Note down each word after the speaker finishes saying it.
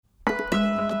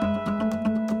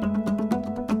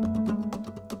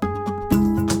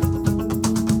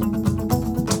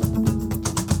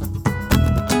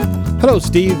Hello,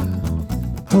 Steve.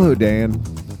 Hello, Dan.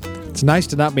 It's nice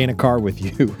to not be in a car with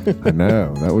you. I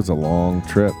know. That was a long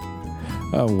trip.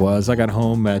 I got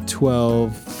home at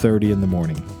 12:30 in the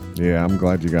morning. Yeah, I'm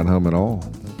glad you got home at all.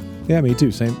 Yeah, me too.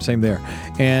 Same there.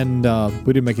 And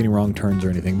we didn't make any wrong turns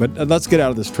or anything. But let's get out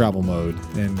of this travel mode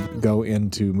and go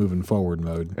into moving forward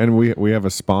mode. And we have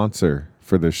a sponsor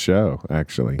for this show,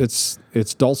 actually.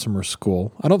 It's Dulcimer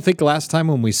School. I don't think last time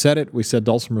when we said it, we said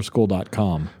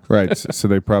dulcimerschool.com. Right. So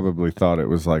they probably thought it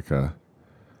was like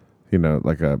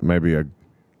maybe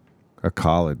a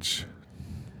college.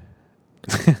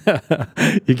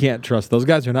 You can't trust. Those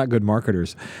guys are not good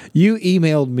marketers. You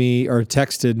emailed me or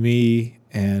texted me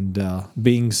and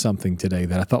being something today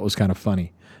that I thought was kind of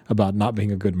funny about not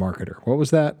being a good marketer. What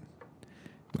was that?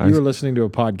 You were listening to a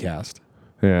podcast.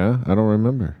 Yeah, I don't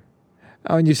remember.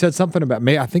 Oh, and you said something about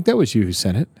me. I think that was you who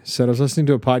sent it. Said I was listening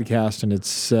to a podcast and it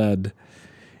said,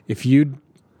 if you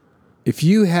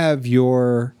have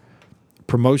your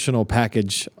promotional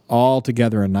package all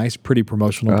together, a nice, pretty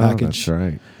promotional package. That's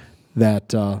right. That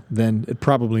then it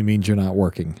probably means you're not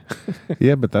working.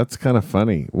 Yeah, but that's kind of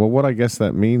funny. Well, what I guess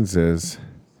that means is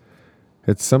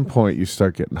at some point you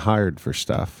start getting hired for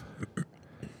stuff,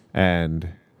 and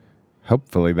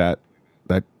hopefully that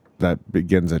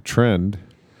begins a trend,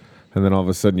 and then all of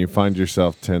a sudden you find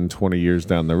yourself 10, 20 years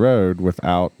down the road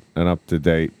without an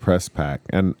up-to-date press pack.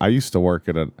 And I used to work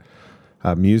at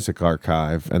a music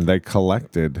archive, and they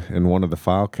collected in one of the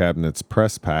file cabinets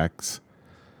press packs,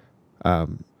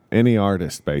 any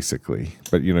artist basically,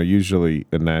 but usually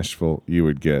in Nashville you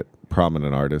would get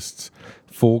prominent artists,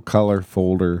 full color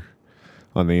folder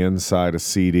on the inside, a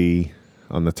CD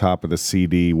on the top of the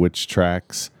CD, which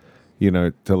tracks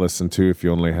to listen to if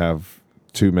you only have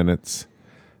 2 minutes,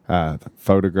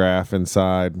 photograph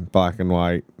inside, black and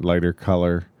white, later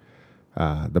color,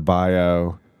 the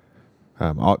bio,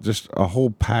 just a whole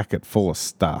packet full of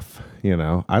stuff.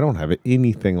 I don't have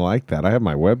anything like that. I have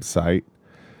my website.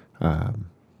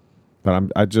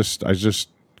 But I just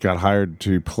got hired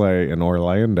to play in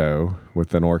Orlando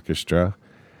with an orchestra,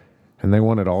 and they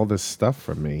wanted all this stuff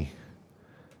from me.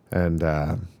 And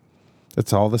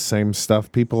it's all the same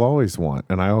stuff people always want.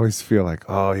 And I always feel like,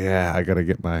 oh, yeah, I got to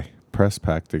get my press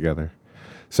pack together.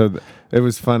 So it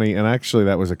was funny. And actually,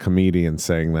 that was a comedian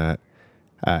saying that.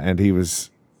 And he was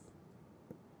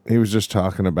just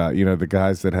talking about, the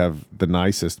guys that have the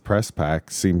nicest press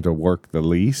packs seem to work the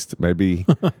least. Maybe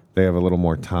they have a little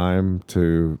more time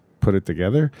to put it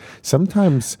together.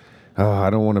 Sometimes, I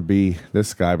don't want to be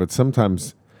this guy, but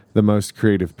sometimes the most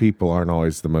creative people aren't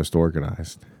always the most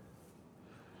organized.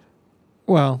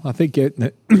 Well, I think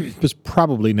there's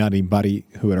probably not anybody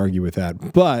who would argue with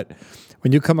that. But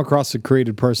when you come across a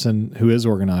creative person who is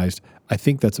organized, I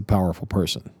think that's a powerful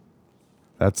person.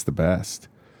 That's the best.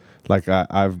 Like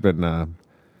I've been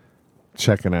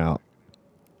checking out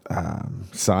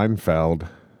Seinfeld,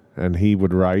 and he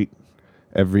would write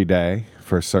every day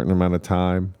for a certain amount of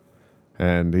time,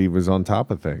 and he was on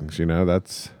top of things.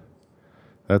 That's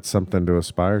something to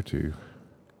aspire to.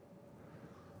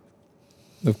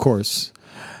 Of course.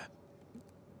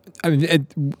 I mean,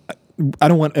 I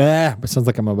don't want. It sounds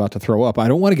like I'm about to throw up. I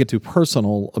don't want to get too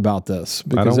personal about this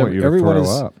because I don't want you to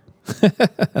throw up.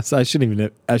 So I should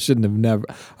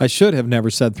have never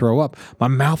said throw up. My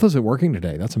mouth isn't working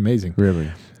today. That's amazing.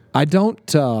 Really? I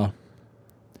don't.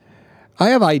 I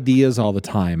have ideas all the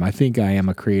time. I think I am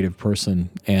a creative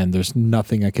person, and there's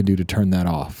nothing I can do to turn that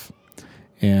off.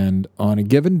 And on a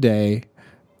given day,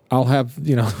 I'll have,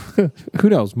 who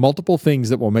knows, multiple things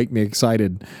that will make me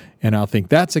excited, and I'll think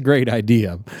that's a great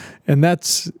idea. And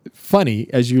that's funny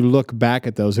as you look back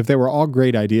at those. If they were all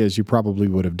great ideas, you probably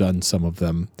would have done some of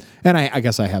them. And I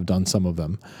guess I have done some of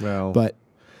them. Well, but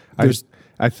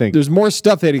I think there's more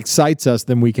stuff that excites us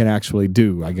than we can actually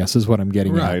do, I guess is what I'm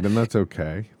getting at. Right, and that's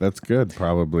okay. That's good,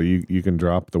 probably. You can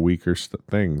drop the weaker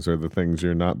things or the things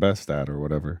you're not best at or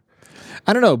whatever.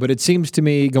 I don't know, but it seems to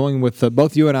me, going with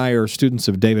both you and I are students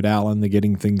of David Allen, the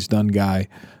Getting Things Done guy,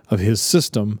 of his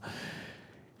system,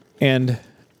 and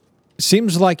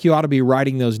seems like you ought to be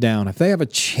writing those down. If they have a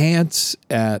chance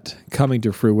at coming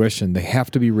to fruition, they have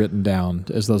to be written down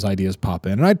as those ideas pop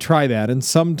in. And I try that, and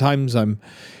sometimes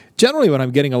generally when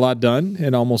I'm getting a lot done,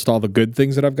 and almost all the good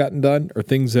things that I've gotten done are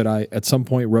things that I at some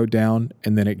point wrote down,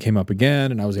 and then it came up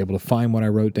again, and I was able to find what I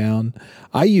wrote down.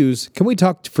 Can we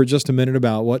talk for just a minute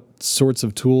about what sorts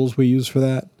of tools we use for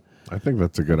that? I think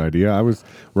that's a good idea. I was,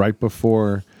 right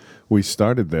before we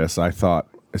started this, I thought,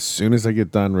 as soon as I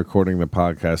get done recording the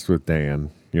podcast with Dan,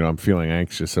 I'm feeling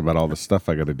anxious about all the stuff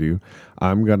I got to do.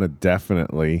 I'm going to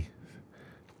definitely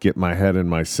get my head in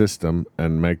my system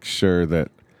and make sure that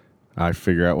I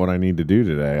figure out what I need to do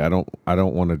today. I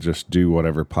don't want to just do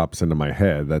whatever pops into my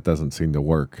head. That doesn't seem to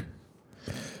work.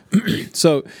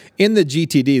 So in the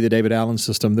GTD, the David Allen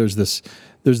system, there's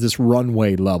this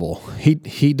runway level.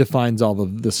 He defines all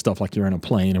of this stuff like you're in a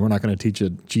plane, and we're not going to teach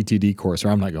a GTD course, or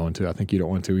I'm not going to. I think you don't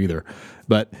want to either.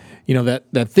 But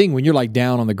that thing when you're like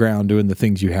down on the ground doing the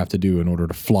things you have to do in order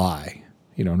to fly,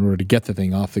 in order to get the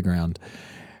thing off the ground.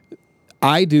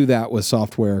 I do that with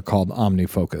software called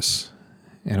OmniFocus,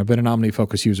 and I've been an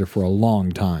OmniFocus user for a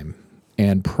long time.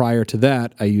 And prior to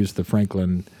that, I used the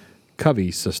Franklin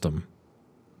Covey system.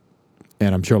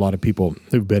 And I'm sure a lot of people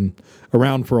who've been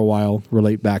around for a while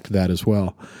relate back to that as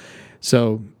well.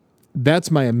 So that's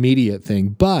my immediate thing.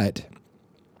 But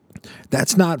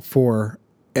that's not for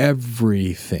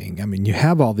everything. I mean, you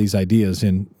have all these ideas.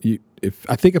 And if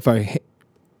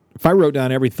I wrote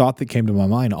down every thought that came to my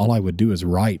mind, all I would do is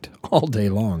write all day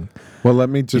long. Well, let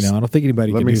me just... I don't think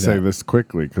anybody can do that. Let me say this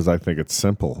quickly because I think it's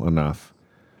simple enough.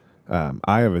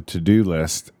 I have a to-do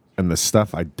list. And the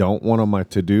stuff I don't want on my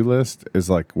to-do list is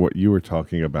like what you were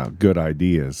talking about, good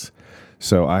ideas.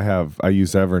 So I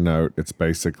use Evernote. It's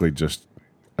basically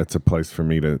it's a place for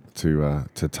me to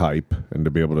type and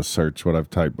to be able to search what I've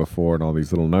typed before and all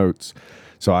these little notes.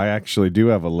 So I actually do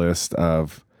have a list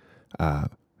of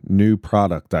new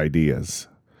product ideas.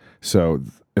 So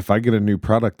if I get a new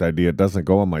product idea, it doesn't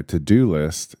go on my to-do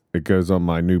list. It goes on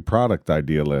my new product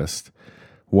idea list.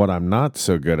 What I'm not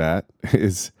so good at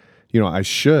is... I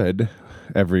should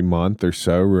every month or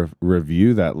so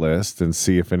review that list and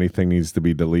see if anything needs to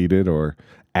be deleted or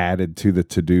added to the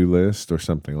to-do list or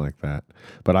something like that.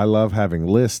 But I love having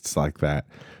lists like that.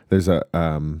 There's if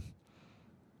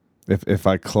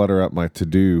I clutter up my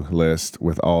to-do list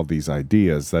with all these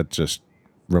ideas, that just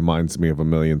reminds me of a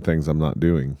million things I'm not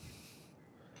doing.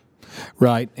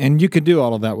 Right. And you can do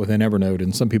all of that within Evernote,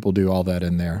 and some people do all that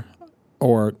in there.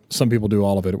 Or some people do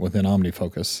all of it within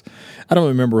OmniFocus. I don't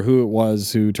remember who it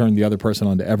was who turned the other person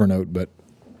onto Evernote, but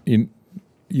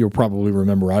you'll probably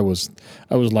remember I was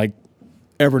like,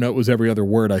 Evernote was every other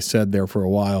word I said there for a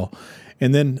while.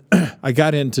 And then I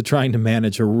got into trying to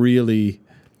manage a really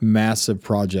massive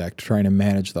project, trying to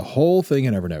manage the whole thing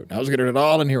in Evernote. I was getting it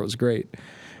all in here. It was great.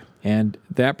 And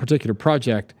that particular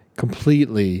project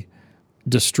completely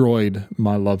destroyed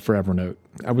my love for Evernote.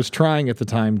 I was trying at the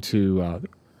time to...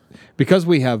 because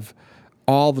we have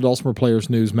all the Dulcimer Players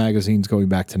News magazines going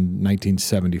back to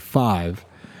 1975,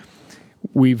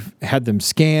 we've had them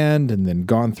scanned and then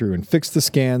gone through and fixed the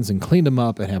scans and cleaned them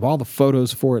up and have all the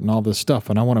photos for it and all this stuff.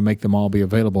 And I want to make them all be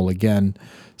available again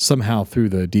somehow through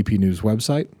the DP News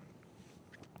website.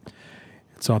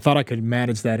 So I thought I could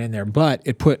manage that in there. But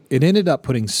it ended up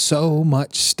putting so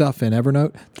much stuff in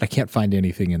Evernote that I can't find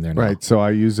anything in there now. Right, so I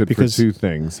use it for two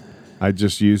things. I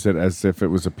just use it as if it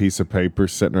was a piece of paper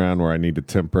sitting around where I need to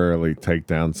temporarily take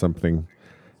down something.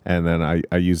 And then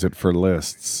I use it for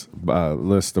lists,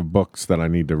 list of books that I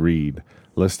need to read,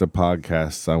 list of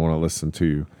podcasts I want to listen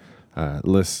to,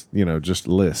 just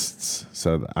lists.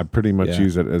 So I pretty much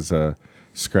use it as a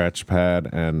scratch pad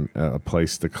and a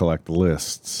place to collect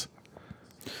lists.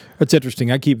 That's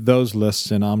interesting. I keep those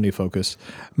lists in OmniFocus.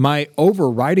 My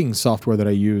overwriting software that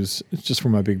I use just for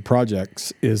my big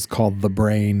projects is called The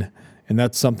Brain. And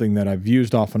that's something that I've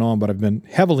used off and on, but I've been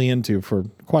heavily into for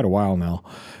quite a while now.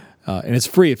 And it's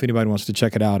free if anybody wants to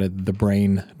check it out at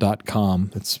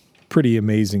thebrain.com. It's pretty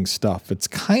amazing stuff. It's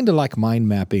kind of like mind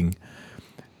mapping,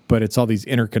 but it's all these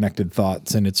interconnected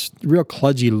thoughts, and it's real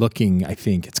kludgy looking, I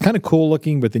think. It's kind of cool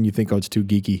looking, but then you think, oh, it's too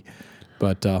geeky.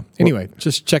 But anyway,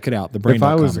 just check it out,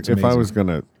 thebrain.com. If I was going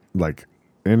to, like,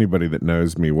 anybody that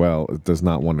knows me well does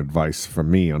not want advice from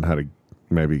me on how to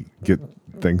maybe get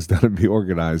things done and be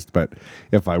organized. But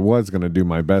if I was going to do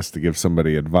my best to give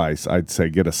somebody advice, I'd say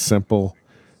get a simple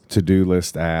to-do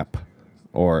list app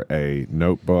or a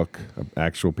notebook, an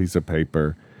actual piece of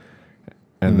paper,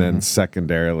 and then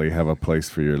secondarily have a place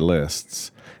for your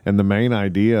lists. And the main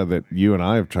idea that you and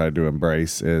I have tried to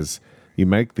embrace is you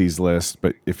make these lists,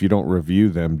 but if you don't review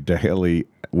them daily,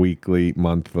 weekly,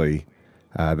 monthly,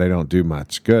 they don't do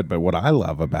much good. But what I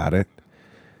love about it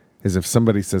is if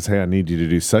somebody says, hey, I need you to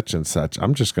do such and such,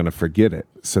 I'm just going to forget it.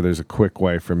 So there's a quick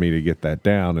way for me to get that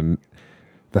down. And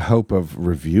the hope of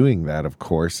reviewing that, of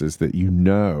course, is that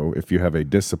if you have a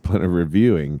discipline of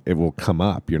reviewing, it will come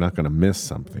up. You're not going to miss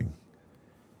something.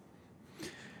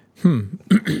 And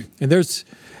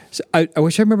I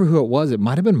wish I remember who it was. It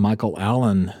might have been Michael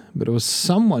Allen, but it was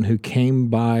someone who came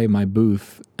by my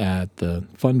booth at the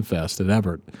Fun Fest at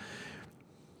Everett.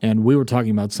 and we were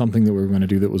talking about something that we were going to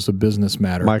do that was a business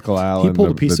matter. Michael Allen, he pulled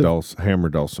a piece of Hammer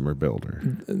Dulcimer builder.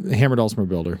 Hammer Dulcimer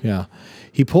builder, yeah.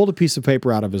 He pulled a piece of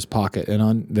paper out of his pocket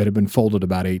that had been folded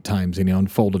about 8 times, and he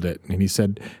unfolded it. And he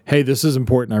said, "Hey, this is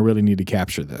important. I really need to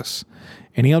capture this."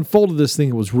 And he unfolded this thing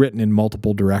that was written in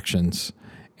multiple directions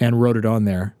and wrote it on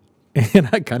there. And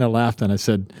I kind of laughed, and I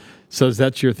said, "So is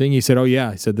that your thing?" He said, "Oh, yeah."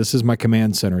 I said, "This is my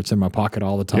command center. It's in my pocket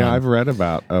all the time." Yeah, I've read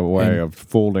about a way of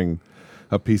folding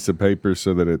a piece of paper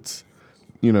so that it's,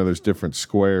 there's different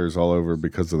squares all over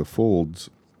because of the folds.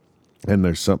 And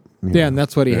there's some... and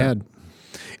that's what he had.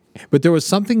 But there was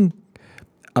something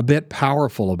a bit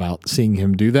powerful about seeing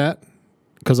him do that,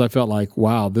 because I felt like,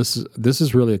 wow, this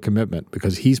is really a commitment,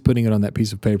 because he's putting it on that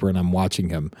piece of paper and I'm watching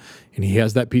him. And he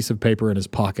has that piece of paper in his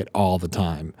pocket all the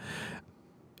time.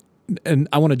 And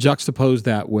I want to juxtapose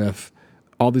that with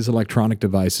all these electronic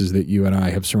devices that you and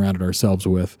I have surrounded ourselves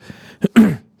with.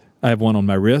 I have one on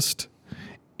my wrist,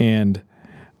 and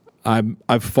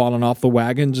I've fallen off the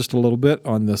wagon just a little bit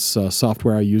on this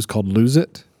software I use called Lose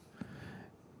It,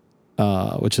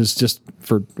 which is just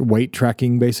for weight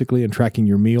tracking, basically, and tracking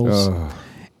your meals.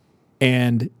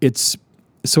 And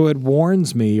it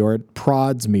warns me, or it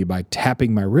prods me by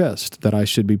tapping my wrist, that I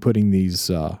should be putting these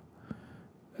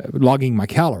logging my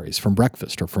calories from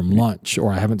breakfast or from lunch,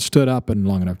 or I haven't stood up in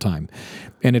long enough time.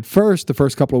 And at first, the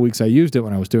first couple of weeks I used it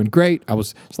when I was doing great,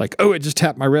 it's like, oh, it just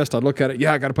tapped my wrist. I'd look at it.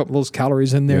 Yeah, I got to put those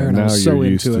calories in there. Yeah, and I was so into it. Now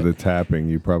you're used to the tapping.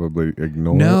 You probably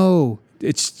ignore it. No,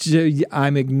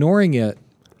 I'm ignoring it,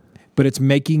 but it's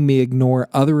making me ignore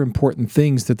other important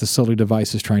things that the silly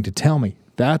device is trying to tell me.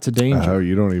 That's a danger. Oh,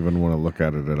 you don't even want to look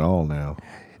at it at all now.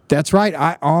 That's right.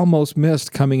 I almost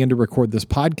missed coming in to record this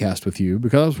podcast with you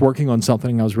because I was working on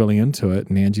something. I was really into it.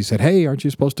 And Angie said, "Hey, aren't you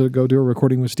supposed to go do a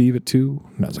recording with Steve at 2?"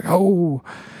 And I was like, "Oh."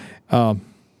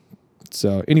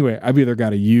 So anyway, I've either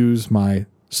got to use my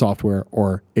software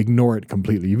or ignore it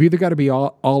completely. You've either got to be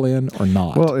all in or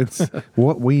not. Well, it's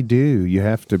what we do. You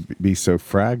have to be so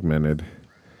fragmented.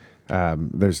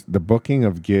 There's the booking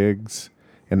of gigs,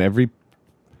 and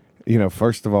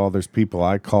first of all, there's people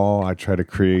I call. I try to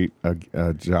create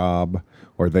a job,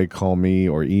 or they call me,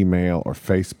 or email, or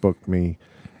Facebook me,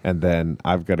 and then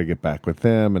I've got to get back with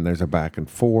them, and there's a back and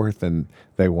forth, and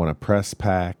they want a press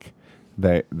pack.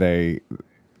 It's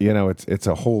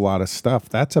a whole lot of stuff.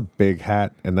 That's a big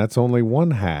hat, and that's only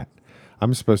one hat.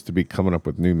 I'm supposed to be coming up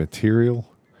with new material.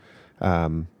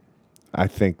 I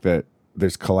think that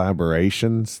there's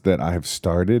collaborations that I have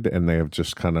started, and they have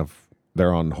just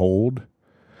they're on hold.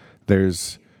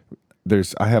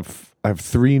 I have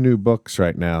 3 new books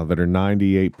right now that are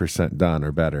 98% done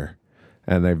or better,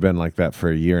 and they've been like that for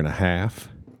a year and a half.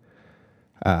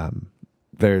 I'm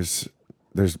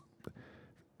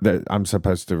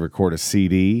supposed to record a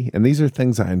CD, and these are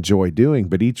things I enjoy doing,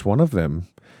 but each one of them,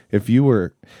 if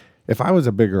I was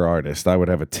a bigger artist, I would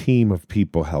have a team of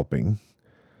people helping,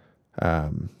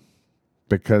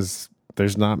 because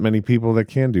there's not many people that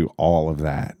can do all of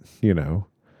that,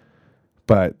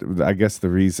 But I guess the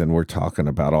reason we're talking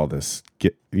about all this,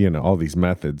 all these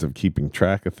methods of keeping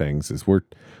track of things is we're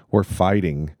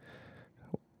fighting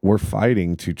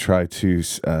to try to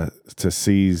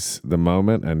seize the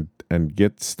moment and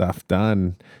get stuff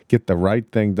done, get the right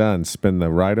thing done, spend the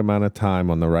right amount of time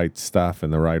on the right stuff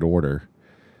in the right order.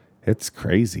 It's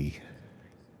crazy.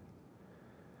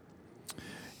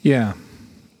 Yeah,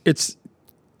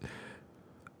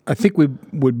 I think we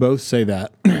would both say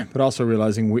that, but also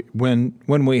realizing when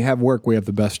we have work, we have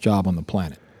the best job on the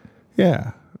planet.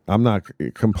 Yeah, I'm not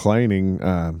complaining.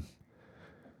 I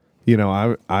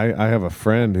have a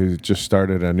friend who just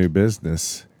started a new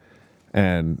business,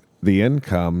 and the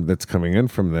income that's coming in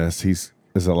from this, is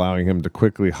allowing him to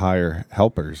quickly hire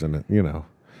helpers and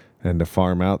to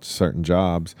farm out certain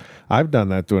jobs. I've done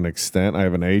that to an extent. I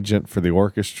have an agent for the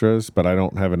orchestras, but I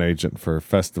don't have an agent for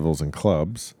festivals and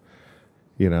clubs.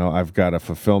 I've got a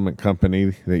fulfillment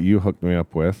company that you hooked me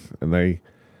up with, and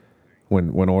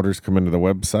when orders come into the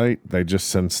website, they just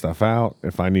send stuff out.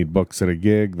 If I need books at a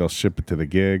gig, they'll ship it to the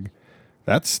gig.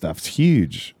 That stuff's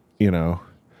huge. I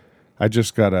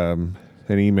just got an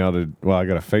email I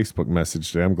got a Facebook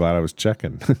message today. I'm glad I was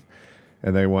checking.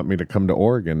 And they want me to come to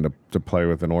Oregon to play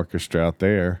with an orchestra out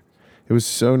there. It was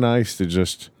so nice to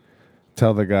just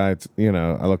tell the guy,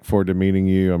 I look forward to meeting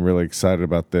you. I'm really excited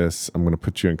about this. I'm going to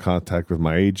put you in contact with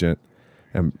my agent,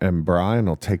 and Brian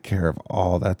will take care of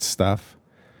all that stuff.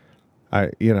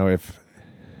 If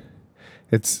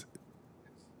it's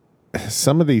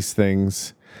some of the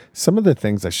things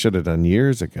I should have done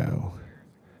years ago,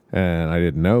 and I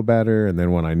didn't know better. And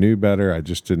then when I knew better, I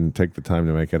just didn't take the time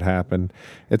to make it happen.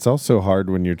 It's also hard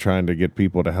when you're trying to get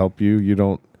people to help you. You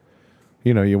don't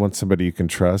you want somebody you can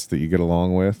trust that you get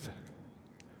along with.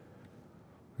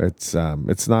 It's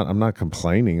not, I'm not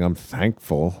complaining. I'm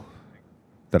thankful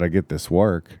that I get this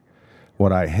work.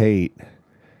 What I hate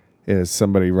is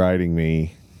somebody writing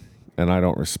me and I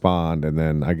don't respond, and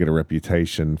then I get a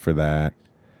reputation for that.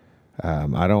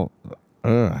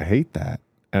 I hate that.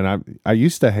 And I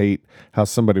used to hate how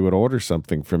somebody would order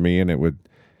something for me and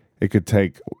it could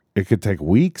take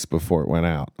weeks before it went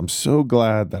out. I'm so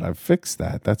glad that I've fixed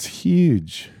that. That's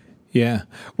huge. Yeah.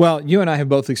 Well, you and I have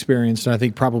both experienced, and I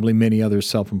think probably many other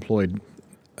self-employed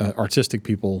artistic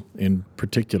people in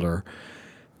particular,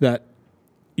 that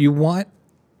you want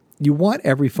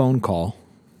every phone call,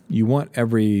 you want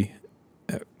every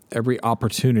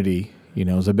opportunity,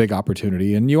 is a big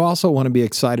opportunity, and you also want to be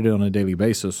excited on a daily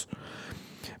basis.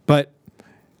 But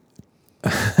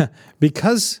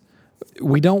because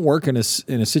we don't work in a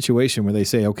situation where they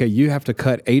say, okay, you have to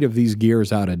cut 8 of these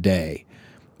gears out a day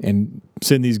and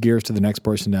send these gears to the next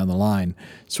person down the line.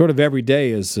 Sort of every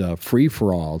day is free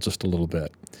for all, just a little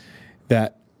bit.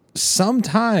 That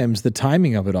sometimes the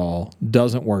timing of it all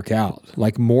doesn't work out.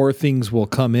 Like more things will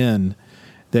come in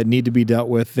that need to be dealt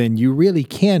with than you really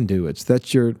can do. It's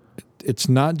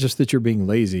not just that you're being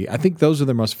lazy. I think those are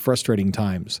the most frustrating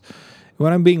times.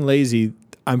 When I'm being lazy,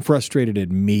 I'm frustrated at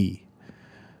me.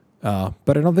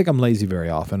 But I don't think I'm lazy very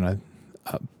often.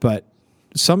 But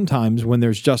sometimes when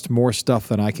there's just more stuff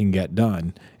than I can get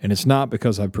done, and it's not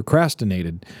because I've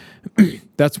procrastinated,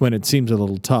 that's when it seems a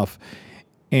little tough.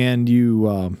 And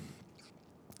you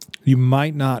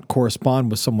might not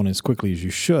correspond with someone as quickly as you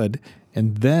should,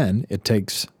 and then it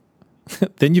takes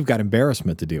then you've got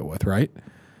embarrassment to deal with, right?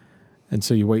 And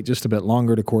so you wait just a bit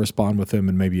longer to correspond with them,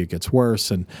 and maybe it gets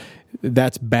worse, and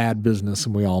that's bad business,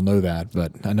 and we all know that.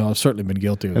 But I know I've certainly been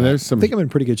guilty of that. I think I'm in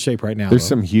pretty good shape right now. There's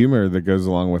some humor that goes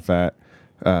along with that.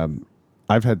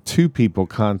 I've had 2 people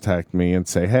contact me and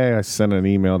say, hey, I sent an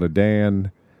email to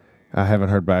Dan. I haven't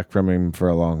heard back from him for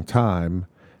a long time.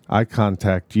 I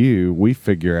contact you. We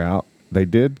figure out they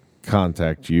did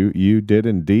contact you. You did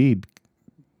indeed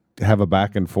have a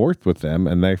back and forth with them,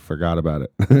 and they forgot about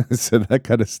it. So that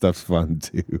kind of stuff's fun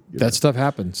too. That stuff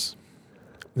happens.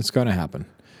 It's going to happen.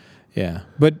 Yeah.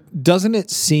 But doesn't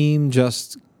it seem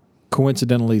just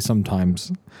coincidentally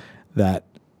sometimes that,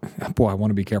 boy, I want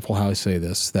to be careful how I say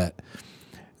this, that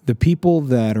the people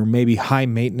that are maybe high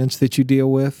maintenance that you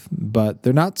deal with, but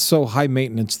they're not so high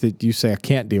maintenance that you say, I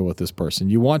can't deal with this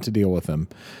person. You want to deal with them.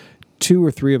 2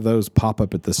 or 3 of those pop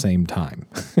up at the same time.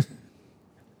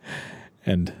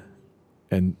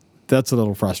 And that's a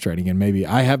little frustrating. And maybe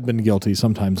I have been guilty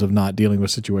sometimes of not dealing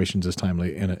with situations as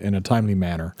timely in a timely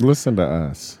manner. Listen to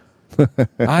us.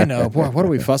 I know. Boy, what are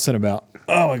we fussing about?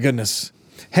 Oh, my goodness.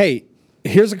 Hey,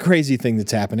 here's a crazy thing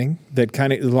that's happening that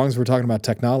kind of, as long as we're talking about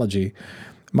technology,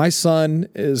 my son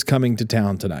is coming to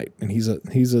town tonight, and he's a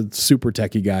super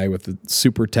techie guy with a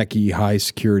super techie, high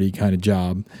security kind of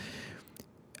job.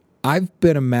 I've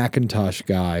been a Macintosh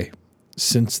guy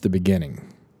since the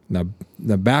beginning. Now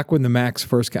back when the Macs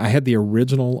first came, I had the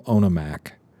original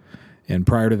Onomac, and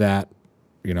prior to that,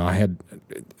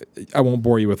 I won't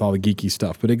bore you with all the geeky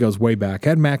stuff, but it goes way back. I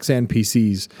had Macs and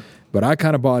PCs, but I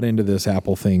kind of bought into this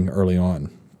Apple thing early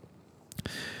on.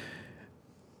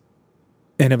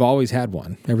 And have always had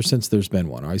one, ever since there's been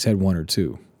one. I always had 1 or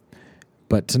 2.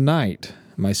 But tonight,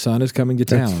 my son is coming to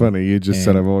town. That's funny. You just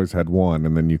said I've always had 1,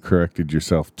 and then you corrected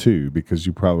yourself 2, because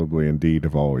you probably indeed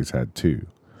have always had 2.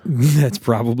 That's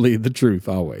probably the truth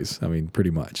always. I mean,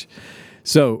 pretty much.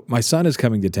 So my son is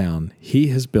coming to town. He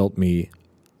has built me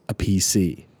a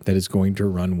PC that is going to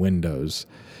run Windows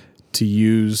to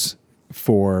use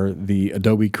for the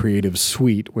Adobe Creative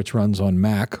Suite, which runs on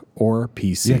Mac or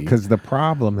PC. Yeah, because the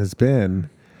problem has been,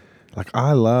 like,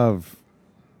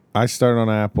 I started on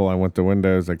Apple, I went to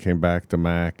Windows, I came back to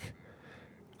Mac.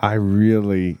 I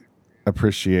really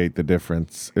appreciate the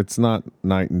difference. It's not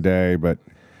night and day, but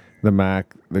the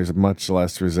Mac, there's much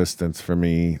less resistance for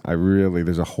me.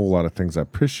 There's a whole lot of things I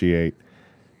appreciate,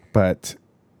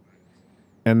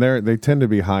 and they tend to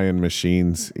be high-end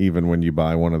machines, even when you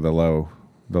buy one of the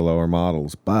lower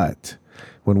models. But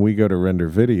when we go to render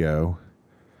video,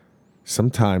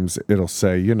 sometimes it'll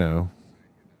say,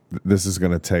 this is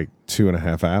going to take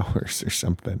 2.5 hours or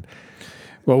something.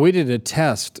 Well, we did a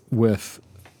test with,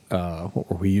 what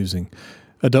were we using?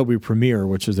 Adobe Premiere,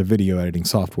 which is a video editing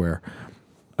software,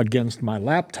 against my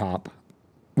laptop,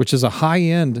 which is a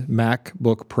high-end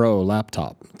MacBook Pro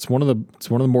laptop. It's one of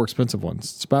the more expensive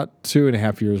ones. It's about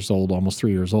 2.5 years old, almost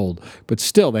 3 years old, but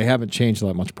still they haven't changed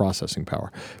that much processing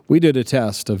power. We did a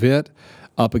test of it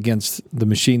up against the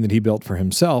machine that he built for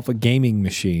himself, a gaming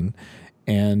machine,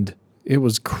 and it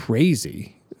was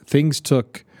crazy. Things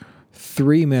took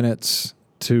 3 minutes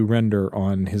to render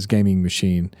on his gaming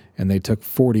machine, and they took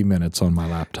 40 minutes on my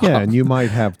laptop. Yeah, and you might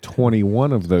have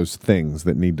 21 of those things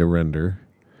that need to render.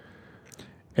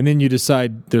 And then you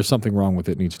decide there's something wrong with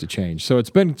it, needs to change. So it's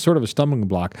been sort of a stumbling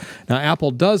block. Now,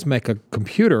 Apple does make a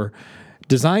computer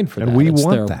designed for that. And we It's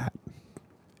want that.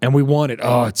 And we want it.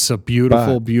 Oh, it's a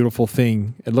beautiful, beautiful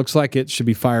thing. It looks like it should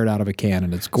be fired out of a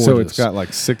cannon. It's gorgeous. So it's got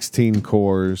like 16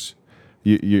 cores.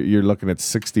 You're looking at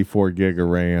 64 gig of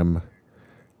RAM.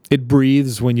 It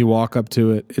breathes when you walk up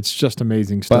to it. It's just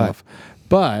amazing stuff.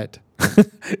 But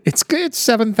it's good.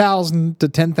 $7,000 to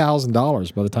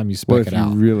 $10,000 by the time you spec it out.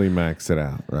 If you really max it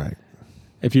out, right?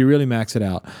 If you really max it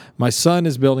out. My son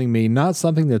is building me not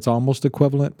something that's almost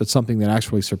equivalent, but something that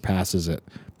actually surpasses it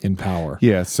in power.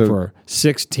 Yeah, so for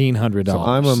 $1,600. So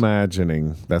I'm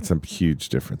imagining that's a huge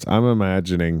difference. I'm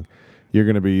imagining you're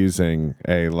going to be using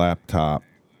a laptop,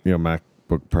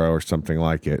 MacBook Pro or something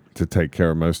like it to take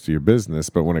care of most of your business.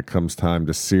 But when it comes time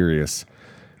to serious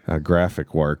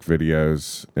graphic work,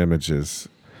 videos, images,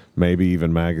 maybe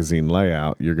even magazine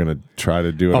layout, you're going to try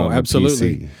to do it on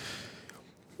absolutely. the PC.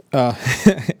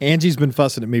 Angie's been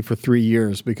fussing at me for 3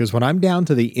 years because when I'm down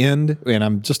to the end, and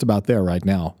I'm just about there right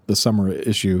now, the summer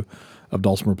issue of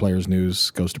Dulcimer Players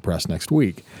News goes to press next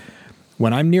week.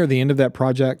 When I'm near the end of that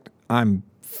project, I'm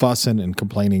fussing and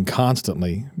complaining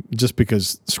constantly just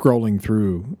because scrolling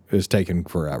through is taking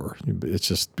forever. It's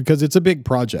just because it's a big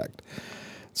project.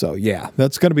 So, yeah,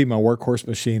 that's going to be my workhorse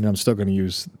machine. I'm still going to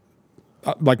use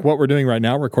like what we're doing right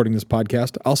now, recording this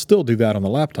podcast. I'll still do that on the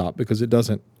laptop because it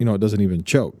doesn't even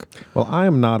choke. Well, I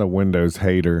am not a Windows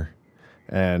hater,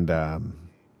 and I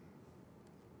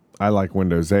like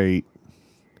Windows 8,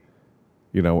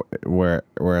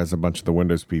 whereas a bunch of the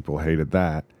Windows people hated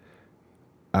that.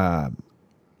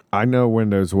 I know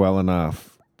Windows well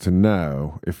enough to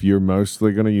know if you're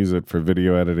mostly going to use it for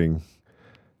video editing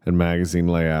and magazine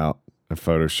layout and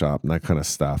Photoshop and that kind of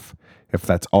stuff, if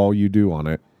that's all you do on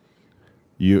it,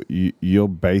 you'll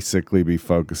basically be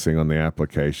focusing on the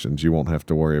applications. You won't have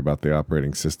to worry about the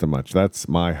operating system much. That's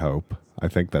my hope. I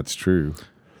think that's true.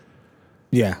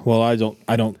 Yeah, well, I don't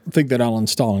think that I'll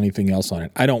install anything else on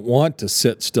it. I don't want to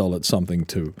sit still at something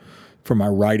for my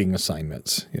writing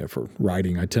assignments. For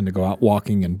writing, I tend to go out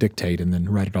walking and dictate and then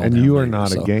write it all down. And you are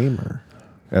not a gamer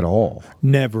at all.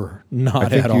 Never, not at all. I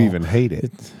think you even hate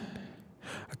it.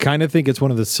 I kind of think it's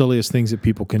one of the silliest things that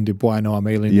people can do. Boy, I know I'm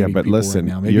alienating people. Yeah, but listen,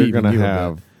 right now. Maybe you're going to you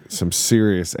have some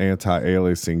serious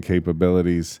anti-aliasing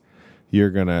capabilities. You're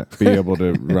going to be able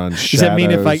to run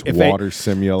shadows, water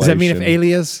simulation. Does that mean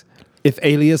if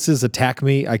aliases attack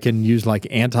me, I can use like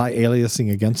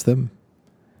anti-aliasing against them?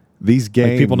 These games,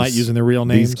 like people not using their real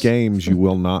names. These games you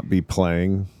will not be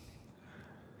playing.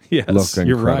 Yes, look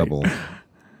incredible. You're right.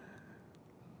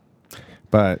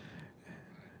 But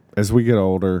as we get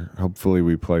older, hopefully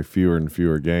we play fewer and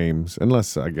fewer games,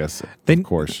 unless I guess of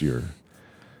course you're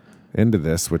into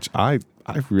this, which I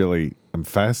really am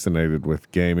fascinated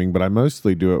with gaming, but I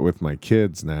mostly do it with my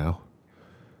kids now.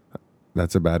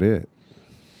 That's about it.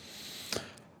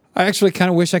 I actually kind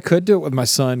of wish I could do it with my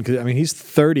son because he's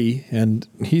 30 and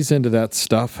he's into that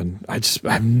stuff, and I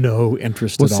have no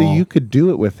interest at all. Well, see, you could do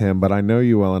it with him, but I know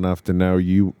you well enough to know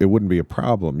it wouldn't be a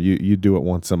problem. You do it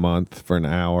once a month for an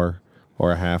hour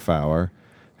or a half hour,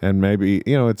 and maybe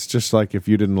it's just like if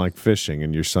you didn't like fishing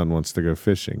and your son wants to go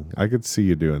fishing. I could see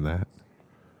you doing that.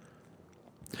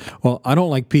 Well, I don't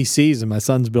like PCs, and my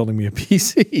son's building me a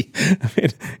PC.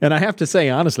 And I have to say,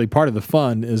 honestly, part of the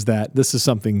fun is that this is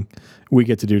something we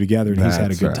get to do together, and he's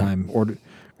had a good time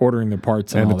ordering the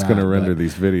parts and all that. And it's going to render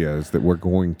these videos that we're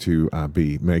going to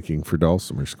be making for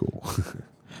Dulcimer School.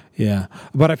 Yeah.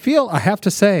 But I have to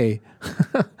say,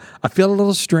 I feel a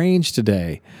little strange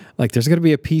today. Like there's going to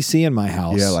be a PC in my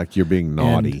house. Yeah, like you're being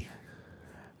naughty.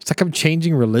 It's like I'm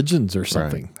changing religions or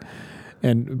something.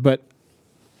 Right.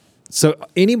 So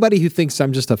anybody who thinks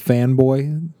I'm just a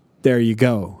fanboy, there you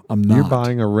go. I'm not. You're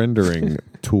buying a rendering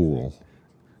tool.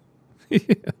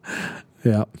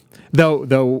 Yeah.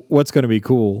 Though what's going to be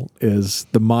cool is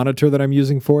the monitor that I'm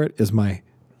using for it is my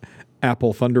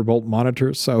Apple Thunderbolt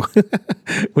monitor. So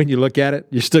when you look at it,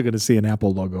 you're still going to see an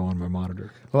Apple logo on my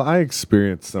monitor. Well, I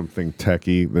experienced something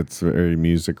techie that's very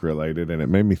music related, and it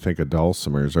made me think of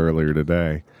Dulcimers earlier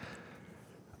today.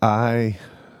 I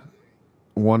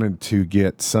wanted to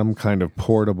get some kind of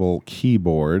portable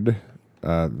keyboard,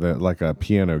 like a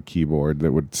piano keyboard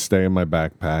that would stay in my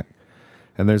backpack.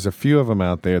 And there's a few of them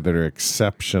out there that are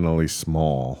exceptionally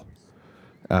small.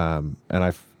 And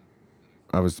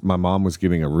my mom was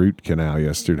getting a root canal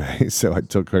yesterday, so I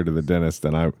took her to the dentist,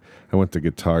 and I went to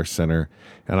Guitar Center,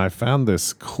 and I found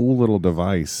this cool little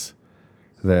device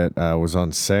that was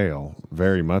on sale,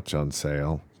 very much on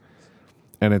sale.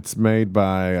 And it's made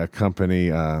by a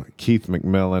company, Keith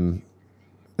McMillan.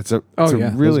 It's a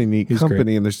really neat company,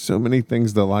 great. and there's so many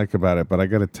things to like about it. But I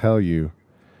got to tell you,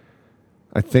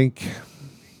 I think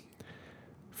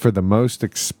for the most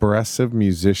expressive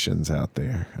musicians out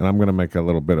there, and I'm going to make a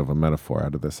little bit of a metaphor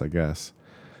out of this, I guess.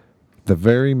 The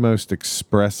very most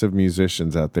expressive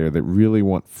musicians out there that really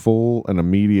want full and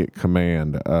immediate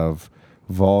command of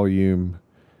volume,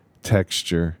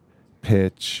 texture,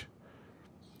 pitch,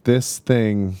 this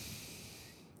thing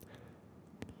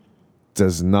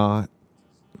does not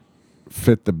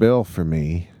fit the bill for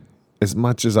me. As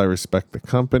much as I respect the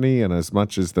company and as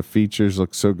much as the features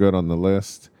look so good on the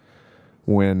list,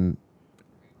 my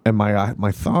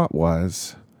thought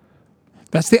was,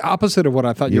 that's the opposite of what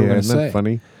I thought you were going to say. Isn't that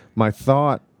funny? My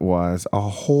thought was a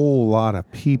whole lot of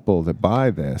people that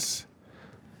buy this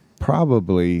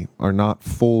probably are not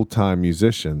full-time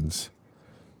musicians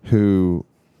who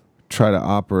try to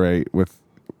operate with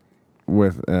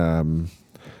a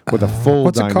full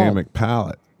dynamic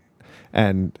palette.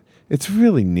 And it's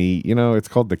really neat. It's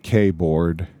called the K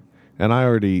board. And I've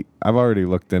already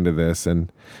looked into this,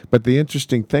 but the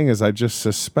interesting thing is I just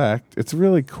suspect it's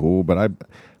really cool, but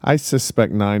I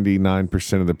suspect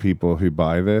 99% of the people who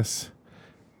buy this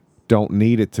don't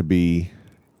need it to be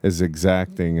as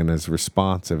exacting and as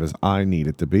responsive as I need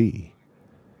it to be.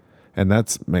 And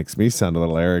that makes me sound a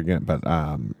little arrogant, but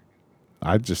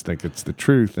I just think it's the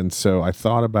truth. And so I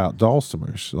thought about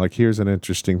dulcimers. Like, here's an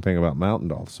interesting thing about mountain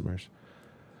dulcimers.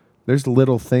 There's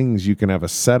little things you can have a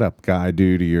setup guy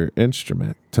do to your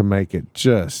instrument to make it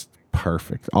just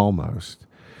perfect, almost.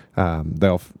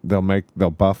 They'll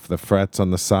buff the frets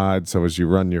on the side, so as you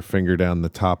run your finger down the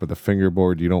top of the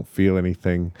fingerboard, you don't feel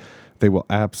anything. They will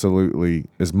absolutely,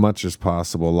 as much as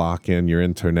possible, lock in your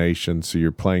intonation so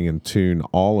you're playing in tune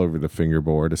all over the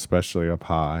fingerboard, especially up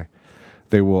high.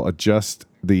 They will adjust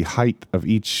the height of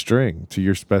each string to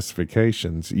your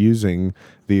specifications using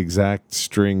the exact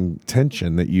string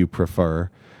tension that you prefer.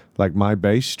 Like my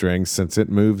bass string, since it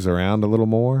moves around a little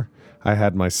more, I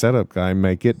had my setup guy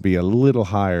make it be a little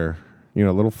higher, a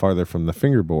little farther from the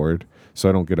fingerboard so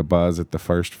I don't get a buzz at the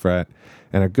first fret.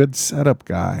 And a good setup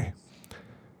guy,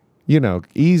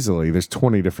 easily there's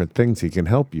 20 different things he can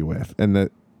help you with. And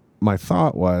my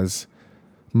thought was,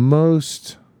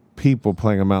 most people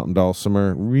playing a mountain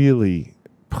dulcimer really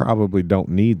probably don't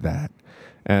need that.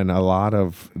 And a lot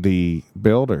of the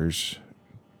builders,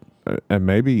 and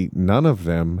maybe none of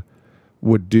them,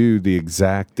 would do the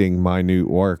exacting minute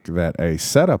work that a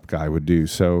setup guy would do.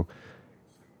 So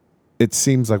it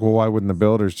seems like, well, why wouldn't the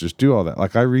builders just do all that?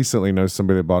 Like, I recently know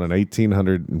somebody that bought an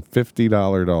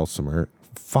 $1,850 dulcimer,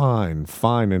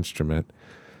 fine instrument,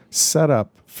 set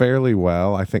up fairly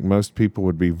well. I think most people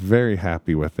would be very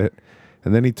happy with it.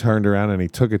 And then he turned around and he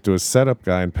took it to a setup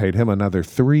guy and paid him another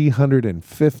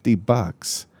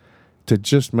 $350 to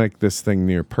just make this thing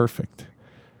near perfect.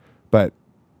 But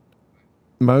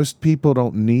most people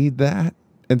don't need that.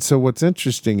 And so what's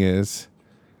interesting is,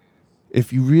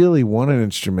 if you really want an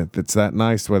instrument that's that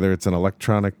nice, whether it's an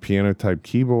electronic piano type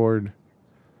keyboard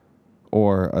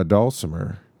or a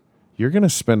dulcimer, you're going to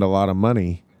spend a lot of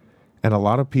money. And a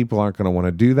lot of people aren't going to want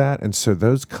to do that. And so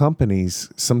those companies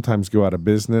sometimes go out of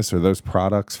business, or those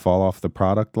products fall off the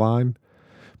product line,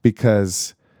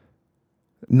 because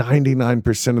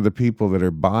 99% of the people that are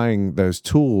buying those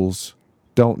tools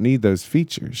don't need those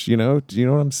features. Do you know what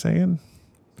I'm saying?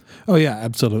 Oh, yeah,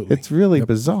 absolutely. It's really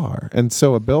bizarre. And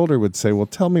so a builder would say, well,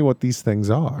 tell me what these things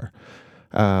are.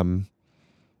 And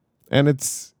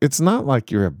it's not like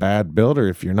you're a bad builder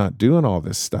if you're not doing all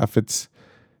this stuff. It's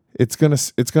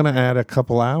gonna add a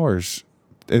couple hours.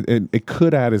 It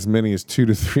could add as many as 2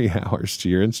 to 3 hours to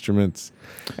your instruments.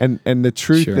 And the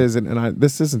truth is,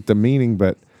 this isn't demeaning,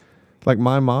 but like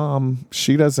my mom,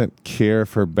 she doesn't care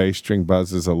if her bass string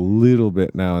buzzes a little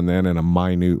bit now and then in a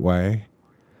minute way.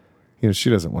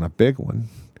 She doesn't want a big one.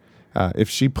 If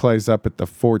she plays up at the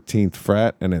 14th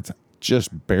fret and it's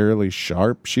just barely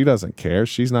sharp, she doesn't care.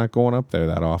 She's not going up there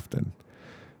that often.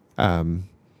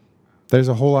 There's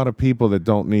a whole lot of people that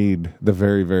don't need the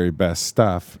very, very best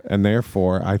stuff, and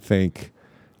therefore I think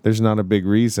there's not a big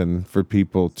reason for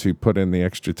people to put in the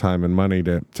extra time and money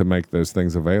to make those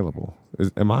things available.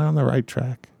 Am I on the right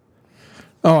track?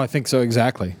 Oh, I think so,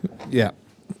 exactly. Yeah.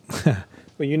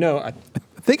 Well, I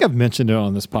think I've mentioned it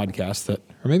on this podcast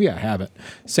or maybe I haven't.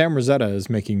 Sam Rosetta is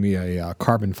making me a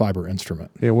carbon fiber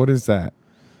instrument. Yeah, what is that?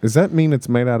 Does that mean it's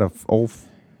made out of old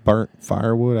burnt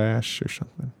firewood ash or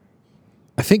something?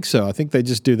 I think so. I think they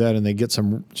just do that and they get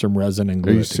some resin and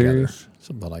glue it together. Serious?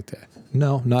 Something like that.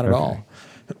 No, not at all.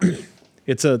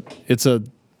 It's a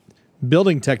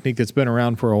building technique that's been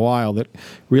around for a while that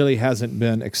really hasn't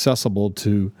been accessible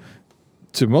to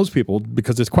most people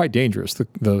because it's quite dangerous.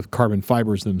 The carbon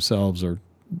fibers themselves are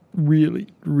really,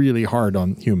 really hard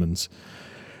on humans.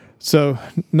 So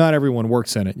not everyone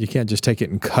works in it. You can't just take it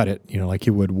and cut it, like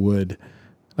you would wood.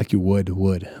 Like you would.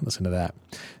 Listen to that.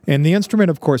 And the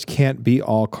instrument, of course, can't be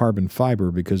all carbon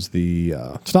fiber because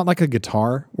it's not like a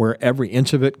guitar where every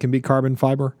inch of it can be carbon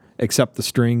fiber except the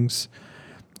strings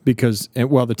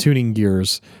the tuning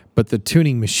gears, but the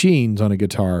tuning machines on a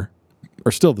guitar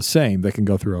are still the same. They can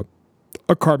go through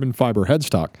a carbon fiber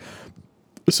headstock.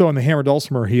 So on the hammer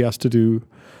dulcimer, he has to do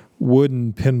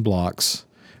wooden pin blocks.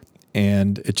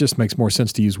 And it just makes more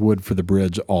sense to use wood for the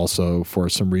bridge also for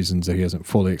some reasons that he hasn't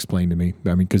fully explained to me.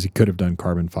 Because he could have done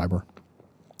carbon fiber.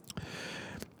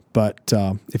 But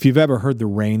if you've ever heard the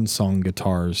Rain Song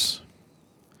guitars.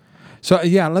 So,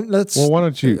 yeah, let's... Well, why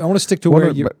don't you... I want to stick to where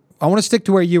you... I want to stick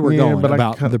to where you were going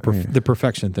about the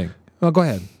perfection thing. Well, go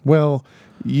ahead. Well,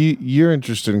 you're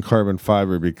interested in carbon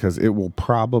fiber because it will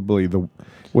probably...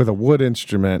 with a wood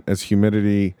instrument, as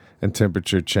humidity and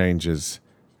temperature changes,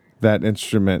 that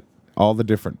instrument... all the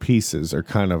different pieces are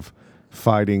kind of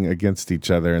fighting against each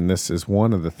other, and this is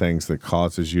one of the things that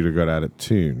causes you to go out of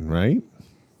tune, right?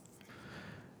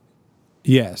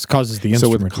 Yes, causes the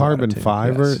instrument. So with carbon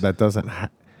fiber, that doesn't.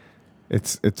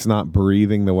 It's not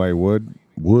breathing the way wood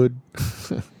would.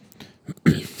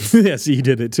 Yes, he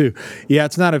did it too. Yeah,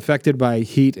 it's not affected by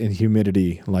heat and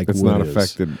humidity like it's wood not is.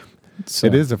 affected. So,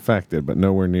 it is affected, but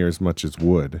nowhere near as much as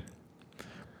wood.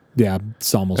 Yeah,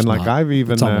 it's almost. And like not. I've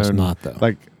even it's known, almost not though.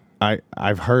 Like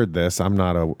I've heard this. I'm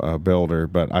not a builder,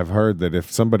 but I've heard that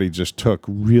if somebody just took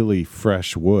really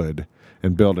fresh wood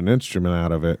and built an instrument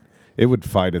out of it, it would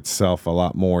fight itself a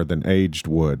lot more than aged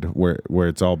wood, where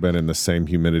it's all been in the same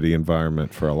humidity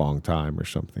environment for a long time or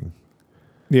something.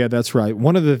 Yeah, that's right.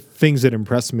 One of the things that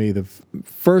impressed me the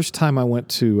first time I went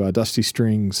to Dusty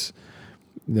Strings,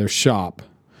 their shop,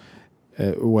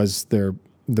 was the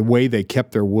way they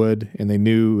kept their wood, and they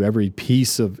knew every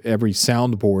piece of every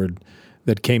soundboard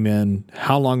that came in,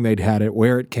 how long they'd had it,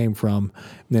 where it came from,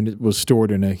 and then it was stored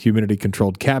in a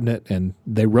humidity-controlled cabinet, and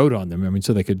they wrote on them.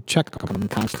 So they could check on them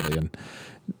constantly, and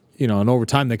over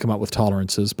time they come up with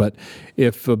tolerances. But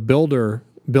if a builder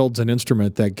builds an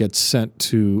instrument that gets sent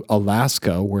to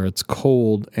Alaska, where it's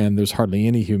cold and there's hardly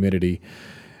any humidity,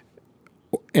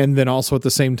 and then also at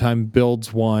the same time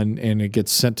builds one and it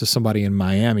gets sent to somebody in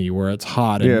Miami, where it's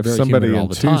hot and if very somebody humid all in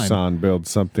the time. Tucson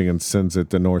builds something and sends it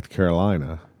to North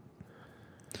Carolina.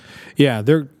 Yeah,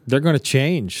 they're going to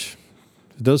change.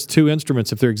 Those two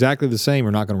instruments, if they're exactly the same,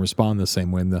 are not going to respond the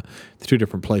same way in the two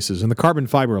different places. And the carbon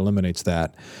fiber eliminates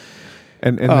that.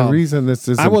 And the reason this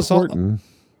is important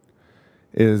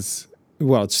is...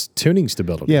 Well, it's tuning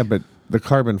stability. Yeah, but the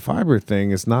carbon fiber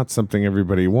thing is not something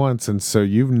everybody wants, and so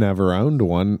you've never owned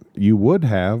one. You would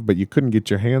have, but you couldn't get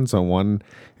your hands on one.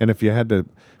 And if you had to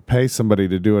pay somebody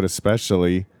to do it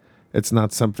especially, it's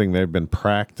not something they've been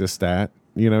practiced at.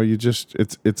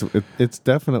 It's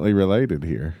definitely related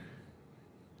here.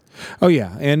 Oh,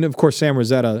 yeah. And, of course, Sam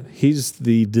Rosetta, he's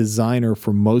the designer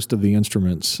for most of the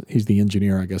instruments. He's the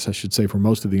engineer, I guess I should say, for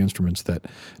most of the instruments that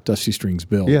Dusty Strings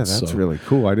builds. Yeah, that's really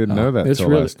cool. I didn't know that until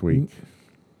last week.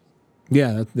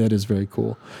 Yeah, that is very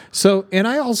cool. So, and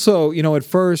I also, at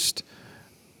first,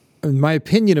 my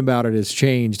opinion about it has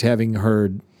changed, having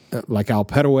heard like Al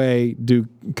Petaway do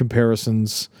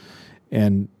comparisons.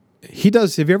 And he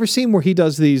does, have you ever seen where he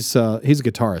does these, he's a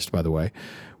guitarist, by the way,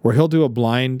 where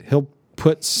he'll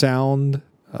put sound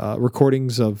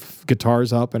recordings of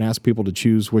guitars up and ask people to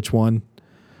choose which one,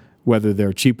 whether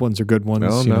they're cheap ones or good ones. I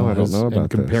don't know about and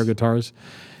compare guitars.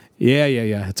 Yeah.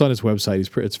 It's on his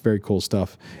website. It's very cool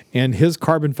stuff. And his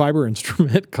carbon fiber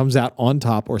instrument comes out on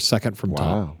top or second from top.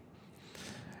 Wow.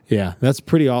 Yeah, that's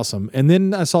pretty awesome. And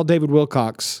then I saw David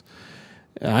Wilcox,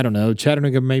 I don't know,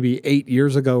 Chattanooga maybe 8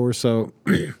 years ago or so,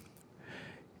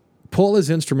 pull his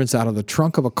instruments out of the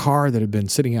trunk of a car that had been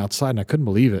sitting outside, and I couldn't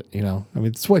believe it.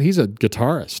 He's a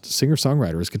guitarist,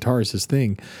 singer-songwriter. His guitar is his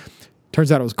thing.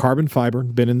 Turns out it was carbon fiber,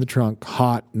 been in the trunk,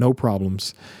 hot, no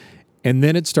problems. And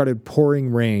then it started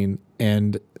pouring rain,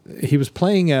 and he was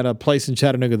playing at a place in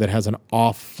Chattanooga that has an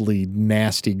awfully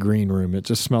nasty green room. It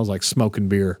just smells like smoke and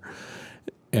beer,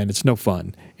 and it's no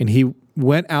fun. And he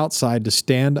went outside to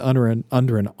stand under an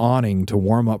awning to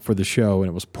warm up for the show, and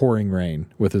it was pouring rain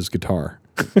with his guitar.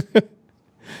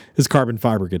 His carbon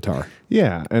fiber guitar.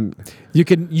 Yeah, and you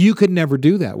could never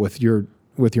do that with your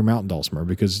mountain dulcimer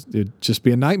because it'd just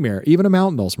be a nightmare. Even a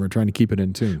mountain dulcimer trying to keep it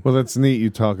in tune. Well, that's neat.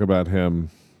 You talk about him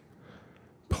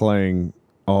playing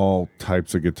all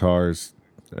types of guitars,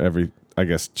 I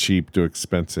guess cheap to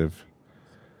expensive.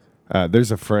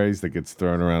 There's a phrase that gets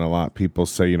thrown around a lot. People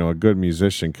say, a good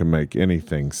musician can make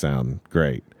anything sound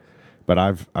great. But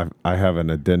I have an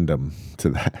addendum to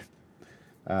that.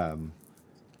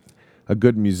 A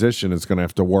good musician is going to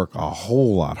have to work a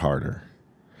whole lot harder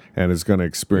and is going to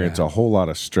experience a whole lot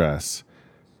of stress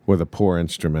with a poor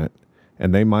instrument.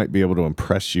 And they might be able to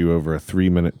impress you over a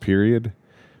 3-minute period,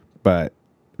 but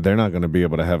they're not going to be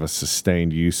able to have a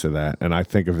sustained use of that. And I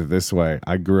think of it this way.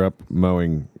 I grew up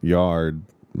mowing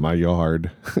my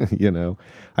yard,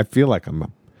 I feel like I'm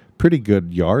a pretty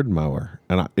good yard mower.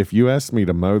 And if you asked me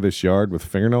to mow this yard with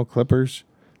fingernail clippers,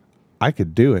 I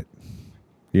could do it,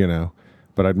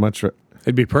 but I'd much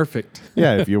It'd be perfect.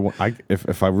 yeah,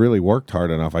 if I really worked